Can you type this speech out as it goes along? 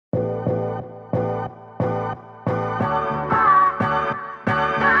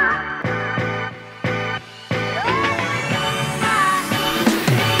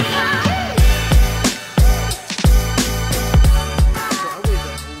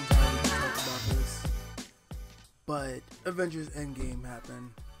Alright, Avengers Endgame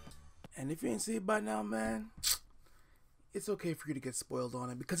happened. And if you ain't seen it by now, man, it's okay for you to get spoiled on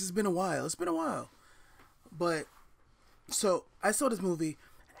it because it's been a while. It's been a while. But, so, I saw this movie,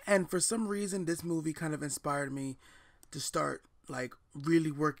 and for some reason, this movie kind of inspired me to start, like,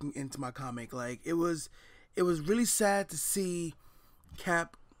 really working into my comic. Like, it was really sad to see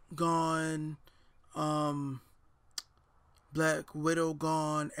Cap gone, Black Widow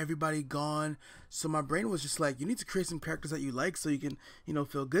gone, everybody gone. So my brain was just like, you need to create some characters that you like so you can,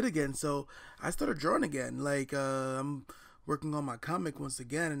 feel good again. So I started drawing again. Like, I'm working on my comic once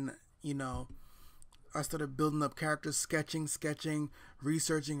again. And, I started building up characters, sketching,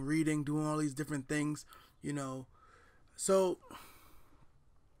 researching, reading, doing all these different things, So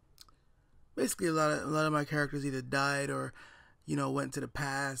basically a lot of my characters either died or, went to the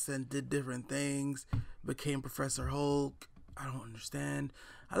past and did different things, became Professor Hulk. I don't understand.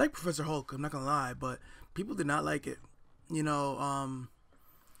 I like Professor Hulk, I'm not gonna lie, but people did not like it.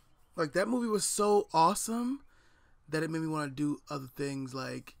 Like that movie was so awesome that it made me want to do other things,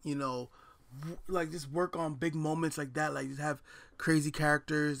 like, like just work on big moments like that, like just have crazy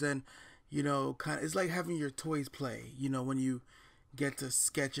characters and, kind of, it's like having your toys play, when you get to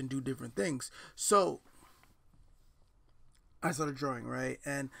sketch and do different things. So I started drawing, right?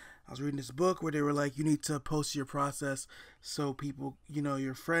 And I was reading this book where they were like, you need to post your process so people,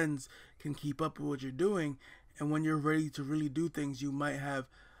 your friends can keep up with what you're doing. And when you're ready to really do things, you might have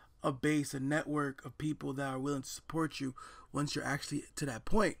a base, a network of people that are willing to support you once you're actually to that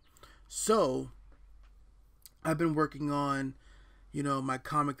point. So I've been working on, my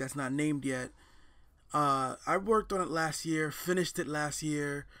comic that's not named yet. I worked on it last year, finished it last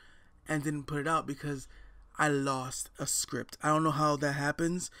year, and didn't put it out because I lost a script. I don't know how that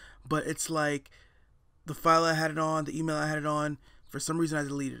happens, but it's like the file I had it on, the email I had it on, for some reason I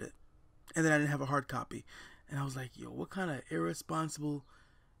deleted it. And then I didn't have a hard copy. And I was like, yo, what kind of irresponsible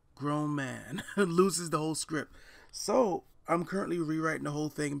grown man loses the whole script? So I'm currently rewriting the whole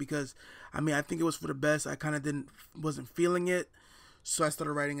thing because, I think it was for the best. I kind of wasn't feeling it. So I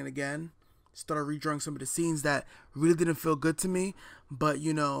started writing it again. Started redrawing some of the scenes that really didn't feel good to me. But,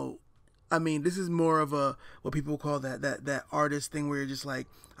 this is more of a, what people call that artist thing where you're just like,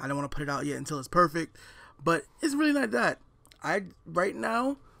 I don't want to put it out yet until it's perfect. But it's really not that. Right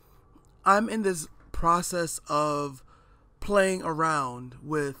now, I'm in this process of playing around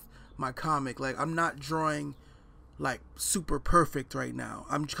with my comic. Like, I'm not drawing like super perfect right now.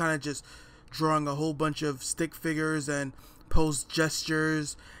 I'm kind of just drawing a whole bunch of stick figures and pose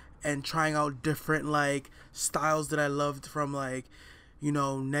gestures and trying out different like styles that I loved from like,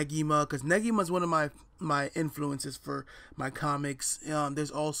 Negima, because Negima is one of my influences for my comics. There's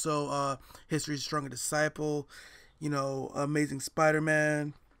also History's Strongest Disciple, Amazing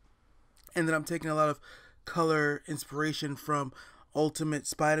Spider-Man, and then I'm taking a lot of color inspiration from Ultimate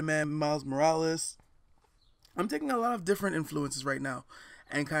Spider-Man, Miles Morales. I'm taking a lot of different influences right now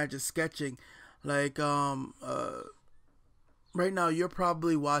and kind of just sketching. Like, right now you're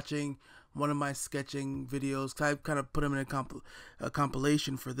probably watching one of my sketching videos. I kind of put them in a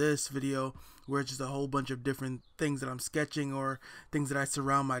compilation for this video where it's just a whole bunch of different things that I'm sketching or things that I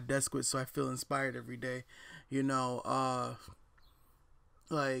surround my desk with so I feel inspired every day.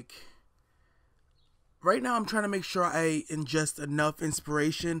 Like right now I'm trying to make sure I ingest enough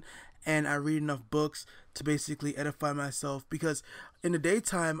inspiration and I read enough books to basically edify myself, because in the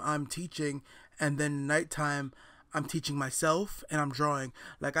daytime I'm teaching and then nighttime I'm teaching myself and I'm drawing.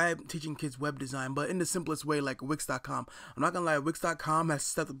 Like, I'm teaching kids web design, but in the simplest way, like Wix.com. I'm not gonna lie, Wix.com has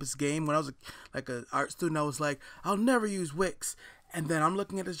stepped up its game. When I was an art student, I was like, I'll never use Wix. And then I'm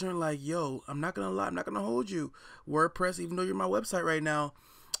looking at this joint like, yo, I'm not gonna lie, I'm not gonna hold you. WordPress, even though you're my website right now,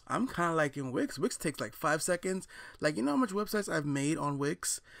 I'm kind of like in Wix. Wix takes like 5 seconds. Like, how much websites I've made on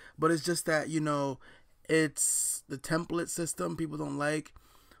Wix? But it's just that, it's the template system people don't like.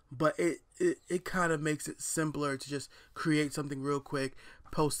 But it kind of makes it simpler to just create something real quick,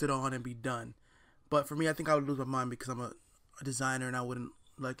 post it on, and be done. But for me, I think I would lose my mind because I'm a designer and I wouldn't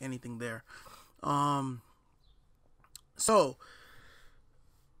like anything there. So,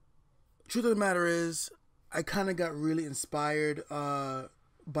 truth of the matter is, I kind of got really inspired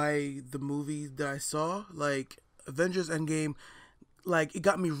by the movie that I saw. Like, Avengers Endgame, like, it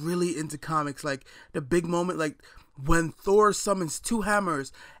got me really into comics. Like, the big moment, like, when Thor summons 2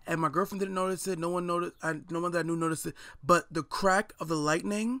 hammers, and my girlfriend didn't notice it, no one that I knew noticed it, but the crack of the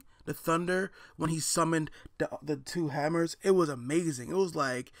lightning, the thunder, when he summoned the 2 hammers, it was amazing. It was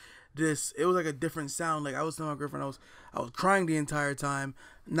like a different sound. Like, I was telling my girlfriend, I was crying the entire time,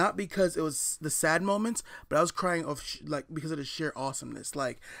 not because it was the sad moments, but I was crying because of the sheer awesomeness.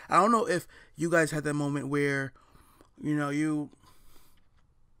 Like, I don't know if you guys had that moment where You know, you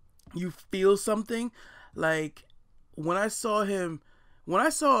feel something. Like when I saw him, when I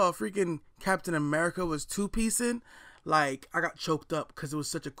saw a freaking Captain America was two-piecing, like I got choked up because it was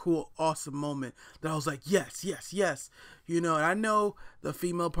such a cool, awesome moment that I was like, yes, yes, yes. You know, and I know the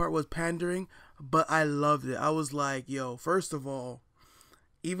female part was pandering, but I loved it. I was like, yo, first of all,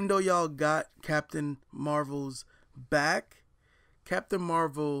 even though y'all got Captain Marvel's back, Captain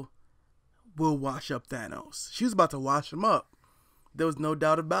Marvel will wash up Thanos. She was about to wash him up. There was no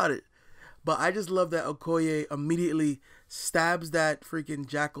doubt about it. But I just love that Okoye immediately stabs that freaking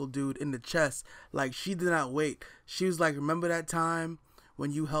Jackal dude in the chest. Like, she did not wait. She was like, remember that time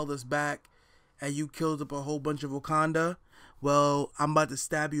when you held us back and you killed up a whole bunch of Wakanda? Well, I'm about to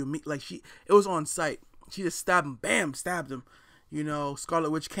stab you. Like, it was on sight. She just stabbed him. Bam, stabbed him. You know, Scarlet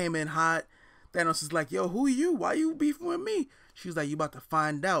Witch came in hot. Thanos is like, yo, who are you? Why you beefing with me? She was like, you about to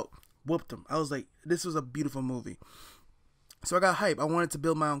find out. Whooped him. I was like, this was a beautiful movie. So I got hype. I wanted to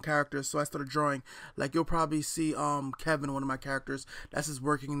build my own characters, so I started drawing. Like, you'll probably see Kevin, one of my characters. That's his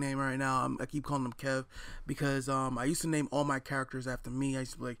working name right now. I keep calling him Kev because I used to name all my characters after me. I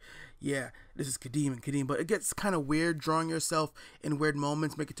used to be like, yeah, this is Kadeem and Kadeem. But it gets kind of weird drawing yourself in weird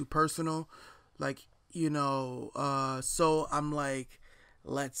moments, make it too personal. Like, you know, so I'm like,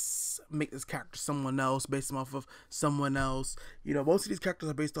 let's make this character someone else, based off of someone else. You know, most of these characters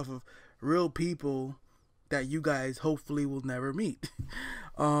are based off of real people that you guys hopefully will never meet.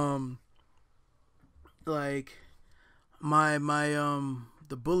 Like my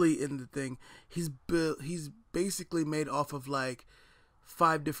the bully in the thing, he's basically made off of like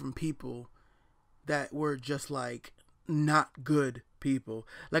 5 different people that were just like not good people.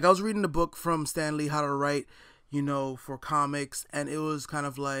 Like, I was reading the book from Stan Lee, How to Write, you know, for comics, and it was kind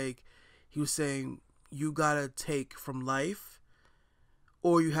of like he was saying, you gotta take from life,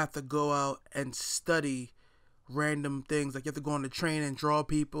 or you have to go out and study random things. Like, you have to go on the train and draw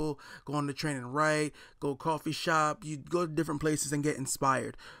people, go on the train and write, go coffee shop, you go to different places and get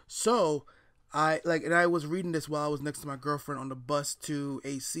inspired. So and I was reading this while I was next to my girlfriend on the bus to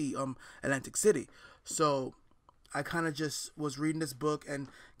AC, Atlantic City. So I kind of just was reading this book and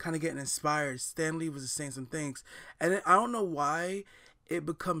kind of getting inspired. Stan Lee was just saying some things, and I don't know why it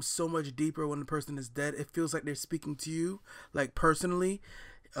becomes so much deeper when the person is dead. It feels like they're speaking to you, like, personally,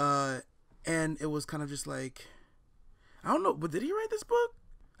 and it was kind of just like, I don't know, but did he write this book?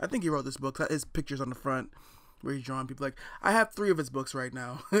 I think he wrote this book. His pictures on the front where he's drawing people. Like, I have 3 of his books right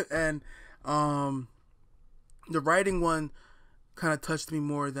now, and the writing one kind of touched me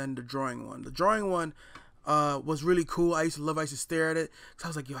more than the drawing one. The drawing one was really cool. I used to stare at it because I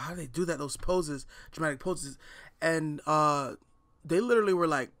was like, yo, how do they do that? Those poses, dramatic poses, and they literally were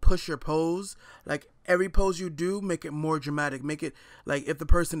like, push your pose. Like, every pose you do, make it more dramatic. Make it like, if the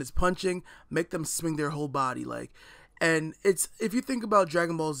person is punching, make them swing their whole body. Like, and it's, if you think about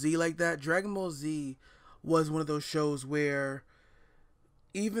Dragon Ball Z like that, Dragon Ball Z was one of those shows where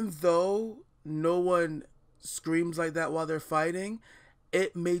even though no one screams like that while they're fighting,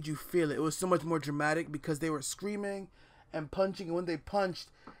 it made you feel it. It was so much more dramatic because they were screaming and punching, and when they punched,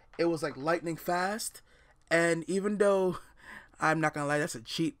 it was like lightning fast. And even though, I'm not gonna lie, that's a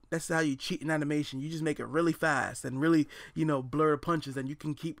cheat. That's how you cheat in animation. You just make it really fast and really, you know, blur the punches, and you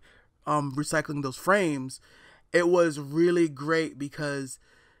can keep recycling those frames. It was really great because,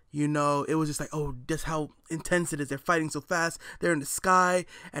 you know, it was just like, oh, that's how intense it is. They're fighting so fast. They're in the sky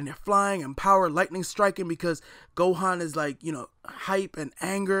and they're flying and power, lightning striking, because Gohan is like, you know, hype and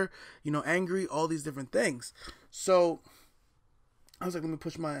anger, you know, angry, all these different things. So I was like, let me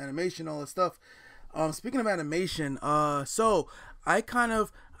push my animation, all this stuff. Speaking of animation, so I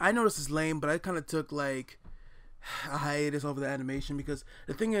know this is lame, but I kind of took like a hiatus over the animation, because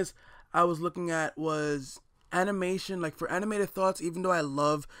the thing is, I was looking at was animation, like for animated thoughts, even though I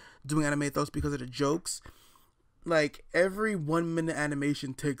love doing animated thoughts because of the jokes, like every 1 minute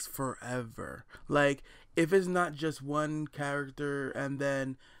animation takes forever. Like, if it's not just one character and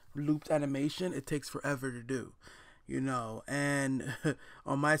then looped animation, it takes forever to do, you know, and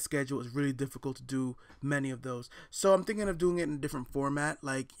on my schedule it's really difficult to do many of those. So I'm thinking of doing it in a different format,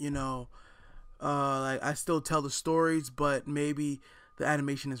 like, you know, like I still tell the stories, but maybe the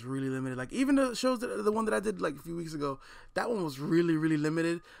animation is really limited. Like, even the shows the one that I did like a few weeks ago, that one was really, really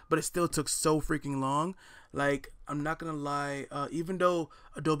limited, but it still took so freaking long. Like, I'm not gonna lie, even though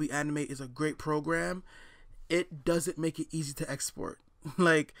Adobe Animate is a great program, it doesn't make it easy to export.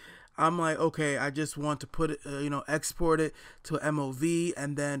 Like, I'm like, okay, I just want to put it, you know, export it to an MOV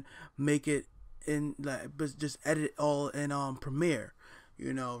and then make it in, like, but just edit it all in Premiere,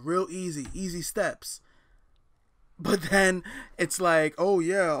 you know, real easy steps. But then it's like, oh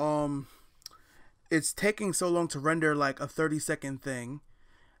yeah, it's taking so long to render like a 30-second thing.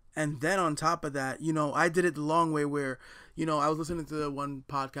 And then on top of that, I did it the long way where, I was listening to one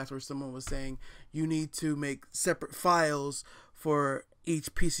podcast where someone was saying you need to make separate files for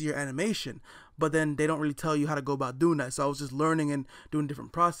each piece of your animation. But then they don't really tell you how to go about doing that. So I was just learning and doing a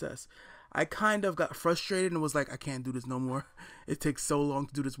different process. I kind of got frustrated and was like, I can't do this no more. It takes so long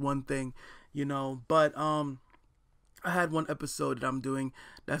to do this one thing, But I had one episode that I'm doing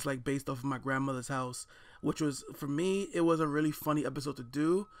that's like based off of my grandmother's house, which was, for me, it was a really funny episode to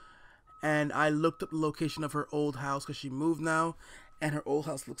do. And I looked up the location of her old house because she moved now, and her old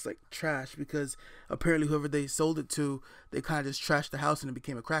house looks like trash because apparently whoever they sold it to, they kind of just trashed the house and it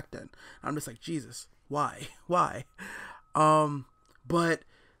became a crack den. I'm just like, Jesus, why? But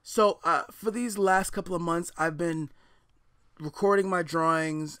so for these last couple of months, I've been recording my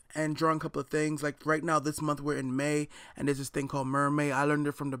drawings and drawing a couple of things. Like right now, this month we're in May, and there's this thing called Mermaid. I learned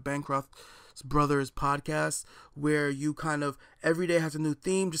it from the Bancroft Brothers podcast, where you kind of every day has a new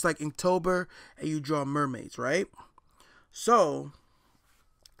theme, just like Inktober, and you draw mermaids, right? So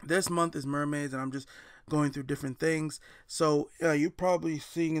this month is mermaids, and I'm just going through different things. So you're probably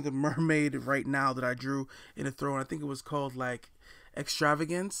seeing the mermaid right now that I drew in a throne. I think it was called like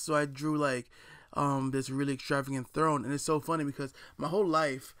Extravagance. So I drew like this really extravagant throne, and it's so funny because my whole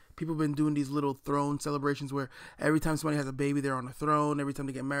life people have been doing these little throne celebrations where every time somebody has a baby, they're on a throne. Every time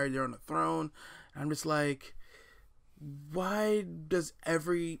they get married, they're on a throne. And I'm just like, why does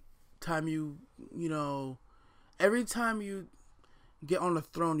every time you get on the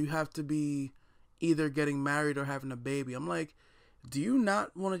throne, you have to be either getting married or having a baby? I'm like, do you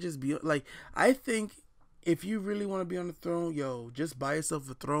not want to just be like, I think if you really want to be on the throne, just buy yourself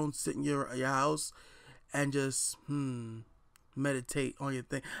a throne, sit in your house, and just meditate on your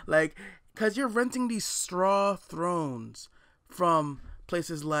thing. Like, because you're renting these straw thrones from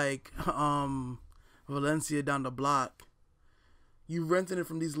places like Valencia down the block. You renting it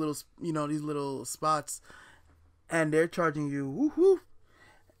from these little spots, and they're charging you woo-hoo,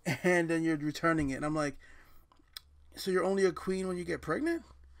 and then you're returning it. And I'm like, so you're only a queen when you get pregnant?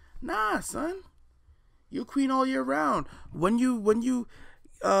 Nah, son. You're queen all year round. When you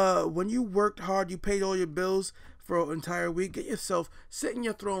worked hard, you paid all your bills for an entire week. Get yourself, sit in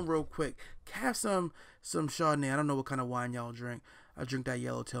your throne real quick. Have some Chardonnay. I don't know what kind of wine y'all drink. I drink that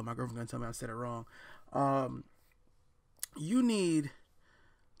Yellowtail. My girlfriend gonna tell me I said it wrong. You need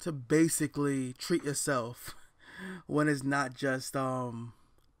to basically treat yourself when it's not just a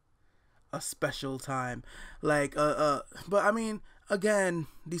special time. Like but I mean, again,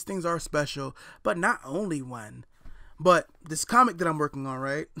 these things are special, but not only when. But this comic that I'm working on,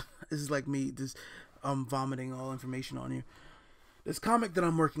 right? This is like me just vomiting all information on you. This comic that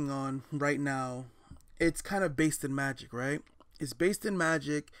I'm working on right now, it's kind of based in magic, right? It's based in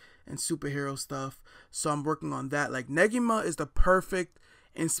magic and superhero stuff. So I'm working on that. Like Negima is the perfect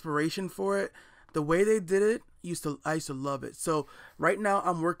inspiration for it. The way they did it, I used to love it. So right now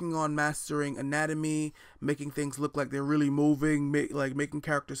I'm working on mastering anatomy, making things look like they're really moving, making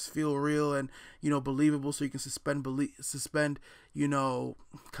characters feel real and believable, so you can suspend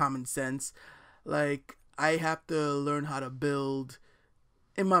common sense. Like I have to learn how to build,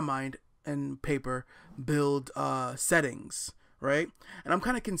 in my mind and paper, build settings, right? And I'm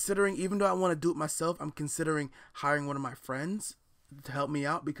kind of considering, even though I want to do it myself, I'm considering hiring one of my friends to help me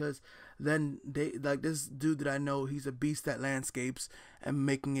out, because then they like this dude that I know, he's a beast at landscapes and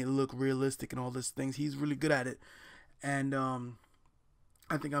making it look realistic and all these things. He's really good at it, and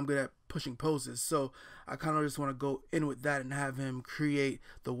I think I'm good at pushing poses. So I kind of just want to go in with that and have him create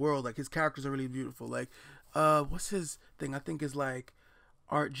the world. Like his characters are really beautiful. Like what's his thing? I think is like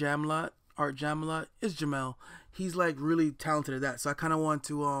Art Jamlat is Jamel. He's like really talented at that. So I kind of want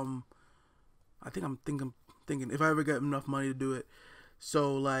to I think I'm thinking if I ever get enough money to do it.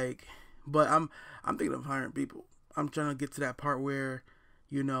 So like, but I'm thinking of hiring people. I'm trying to get to that part where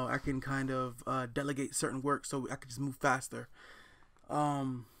I can kind of delegate certain work so I can just move faster.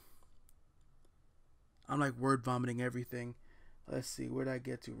 I'm like word vomiting everything. Let's see, where did I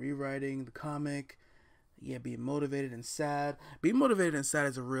get to? Rewriting the comic. Yeah, being motivated and sad. Being motivated and sad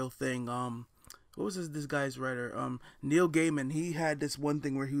is a real thing. What was this guy's writer? Neil Gaiman. He had this one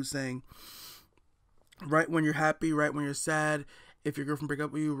thing where he was saying, write when you're happy, write when you're sad. If your girlfriend break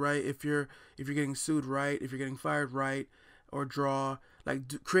up with you, write. If you're getting sued, write. If you're getting fired, write. Or draw.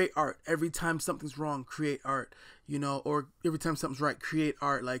 Like create art. Every time something's wrong, create art. Or every time something's right, create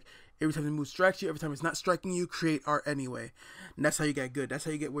art. Like every time the mood strikes you, every time it's not striking you, create art anyway. And that's how you get good. That's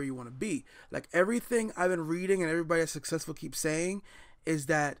how you get where you want to be. Like everything I've been reading and everybody that's successful keeps saying is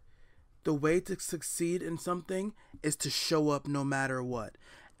that the way to succeed in something is to show up no matter what.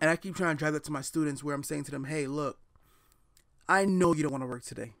 And I keep trying to drive that to my students where I'm saying to them, hey, look, I know you don't want to work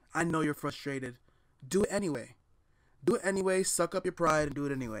today. I know you're frustrated. Do it anyway. Do it anyway. Suck up your pride and do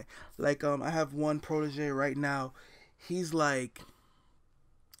it anyway. Like, I have one protege right now. He's really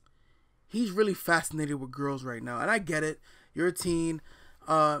fascinated with girls right now. And I get it. You're a teen.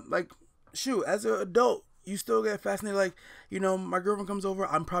 Like, shoot, as an adult, you still get fascinated. Like, my girlfriend comes over,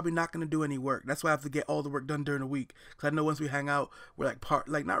 I'm probably not going to do any work. That's why I have to get all the work done during the week. Because I know once we hang out, we're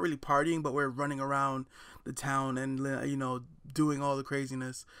like not really partying, but we're running around the town and, doing all the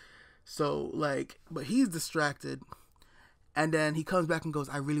craziness. So, like, but he's distracted. And then he comes back and goes,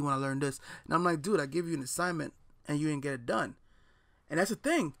 I really want to learn this. And I'm like, dude, I give you an assignment and you didn't get it done. And that's the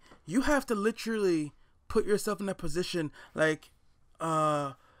thing. You have to literally put yourself in that position. Like,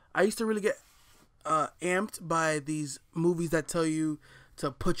 I used to really get amped by these movies that tell you to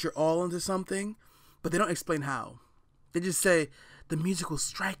put your all into something, but they don't explain how. They just say the music will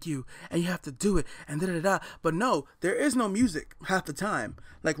strike you and you have to do it and da-da-da-da. But no, there is no music half the time.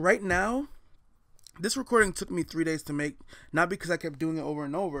 Like right now, this recording took me 3 days to make, not because I kept doing it over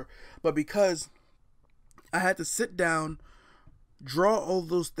and over, but because I had to sit down, draw all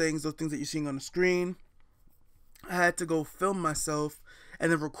those things that you're seeing on the screen. I had to go film myself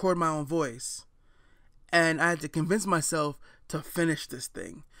and then record my own voice. And I had to convince myself to finish this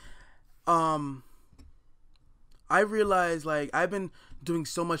thing. I realized, like, I've been doing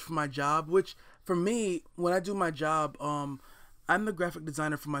so much for my job, which for me, when I do my job, I'm the graphic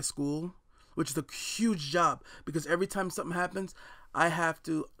designer for my school, which is a huge job because every time something happens, I have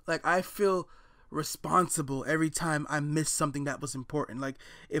to, like, I feel responsible every time I miss something that was important. Like,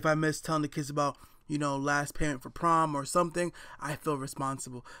 if I miss telling the kids about, last payment for prom or something, I feel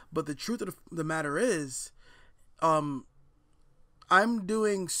responsible. But the truth of the matter is, I'm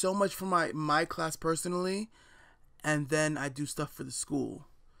doing so much for my class personally, and then I do stuff for the school,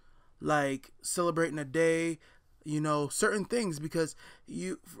 like celebrating a day, certain things, because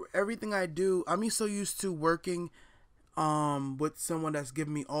for everything I do, I'm so used to working with someone that's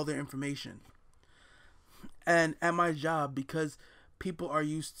giving me all their information. And at my job, because people are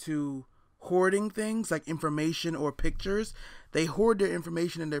used to hoarding things like information or pictures, they hoard their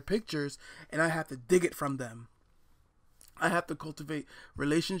information and their pictures, and I have to dig it from them. I have to cultivate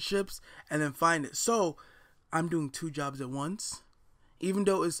relationships and then find it. So I'm doing 2 jobs at once, even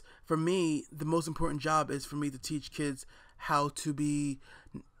though it's, for me, the most important job is for me to teach kids how to be,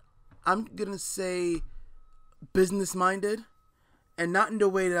 I'm gonna say, business minded, and not in the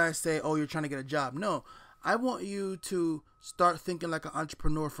way that I say, oh, you're trying to get a job. No, I want you to start thinking like an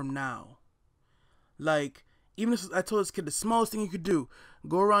entrepreneur from now. Like, even if I told this kid the smallest thing you could do,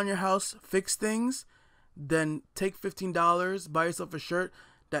 go around your house, fix things, then take $15, buy yourself a shirt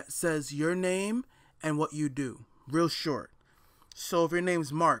that says your name and what you do. Real short. So if your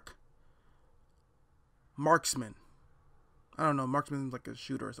name's Marksman. I don't know, marksman's like a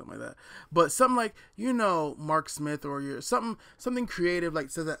shooter or something like that. But something like, Mark Smith, or you're something creative, like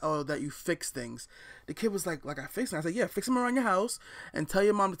says that, oh, that you fix things. The kid was like I fix them. I said, yeah, fix them around your house and tell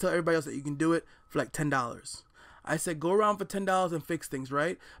your mom to tell everybody else that you can do it for like $10. I said, go around for $10 and fix things,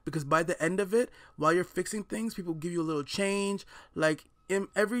 right? Because by the end of it, while you're fixing things, people give you a little change. Like in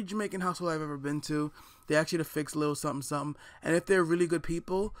every Jamaican household I've ever been to, they ask you to fix a little something, something. And if they're really good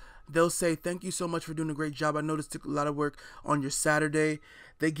people, they'll say, thank you so much for doing a great job. I know this took a lot of work on your Saturday.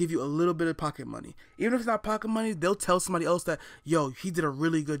 They give you a little bit of pocket money. Even if it's not pocket money, they'll tell somebody else that, yo, he did a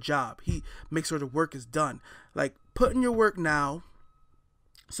really good job. He makes sure the work is done. Like, put in your work now,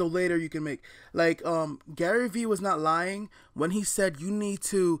 so later you can make, like, Gary Vee was not lying when he said you need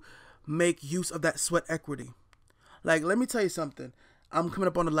to make use of that sweat equity. Like, let me tell you something. I'm coming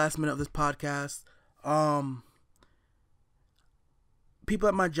up on the last minute of this podcast. People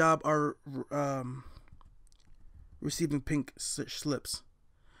at my job are receiving pink slips.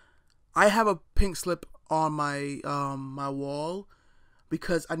 I have a pink slip on my my wall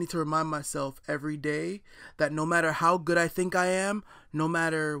because I need to remind myself every day that no matter how good I think I am, no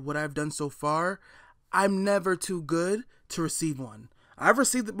matter what I've done so far, I'm never too good to receive one. I've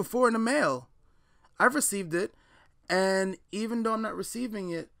received it before in the mail. I've received it, and even though I'm not receiving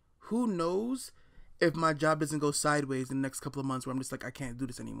it, who knows if my job doesn't go sideways in the next couple of months where I'm just like, I can't do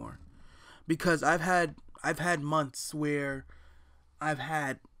this anymore. Because I've had months where I've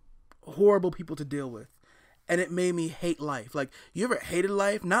had horrible people to deal with, and it made me hate life. Like, you ever hated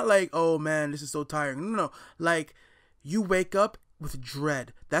life? Not like, oh man, this is so tiring. No. Like, you wake up with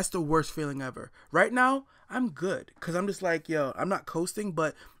dread. That's the worst feeling ever. Right now, I'm good because I'm just like, yo, I'm not coasting,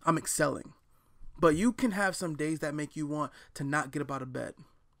 but I'm excelling. But you can have some days that make you want to not get up out of bed.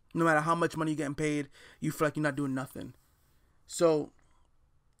 No matter how much money you're getting paid, you feel like you're not doing nothing. So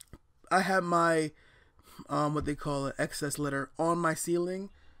I have my what they call an excess litter on my ceiling,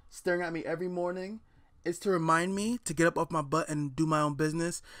 staring at me every morning. It's to remind me to get up off my butt and do my own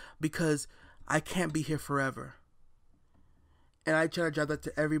business, because I can't be here forever. And I try to drive that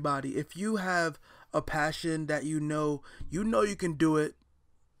to everybody. If you have a passion that you know you can do it,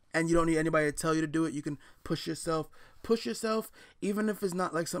 and you don't need anybody to tell you to do it, you can push yourself, even if it's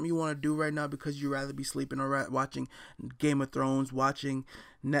not like something you want to do right now because you'd rather be sleeping or watching Game of Thrones, watching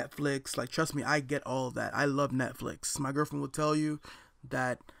Netflix. Like, trust me, I get all of that. I love Netflix. My girlfriend will tell you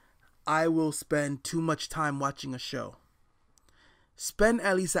that I will spend too much time watching a show. Spend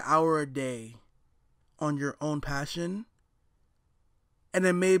at least an hour a day on your own passion, and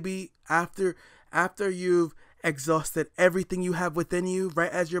then maybe after you've exhausted everything you have within you,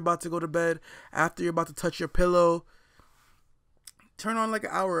 right as you're about to go to bed, after you're about to touch your pillow, turn on like an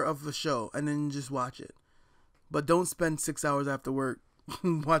hour of the show and then just watch it. But don't spend 6 hours after work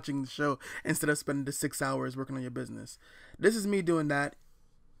watching the show instead of spending the 6 hours working on your business. This is me doing that.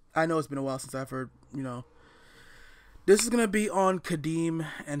 I know it's been a while since I've heard, This is going to be on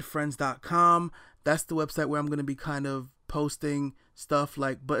kadeemandfriends.com. That's the website where I'm going to be kind of posting stuff,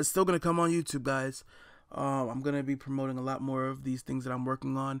 but it's still going to come on YouTube, guys. I'm going to be promoting a lot more of these things that I'm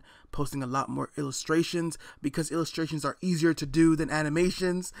working on, posting a lot more illustrations, because illustrations are easier to do than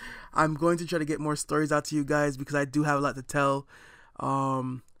animations. I'm going to try to get more stories out to you guys because I do have a lot to tell.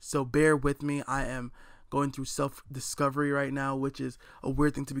 So bear with me. I am going through self-discovery right now, which is a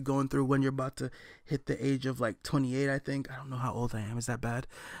weird thing to be going through when you're about to hit the age of 28, I think. I don't know how old I am. Is that bad?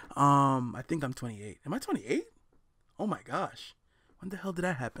 I think I'm 28. Am I 28? Oh my gosh. When the hell did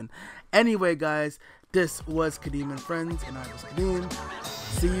that happen? Anyway, guys, this was Kadeem and Friends, and I was Kadeem.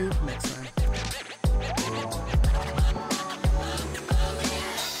 See you next time.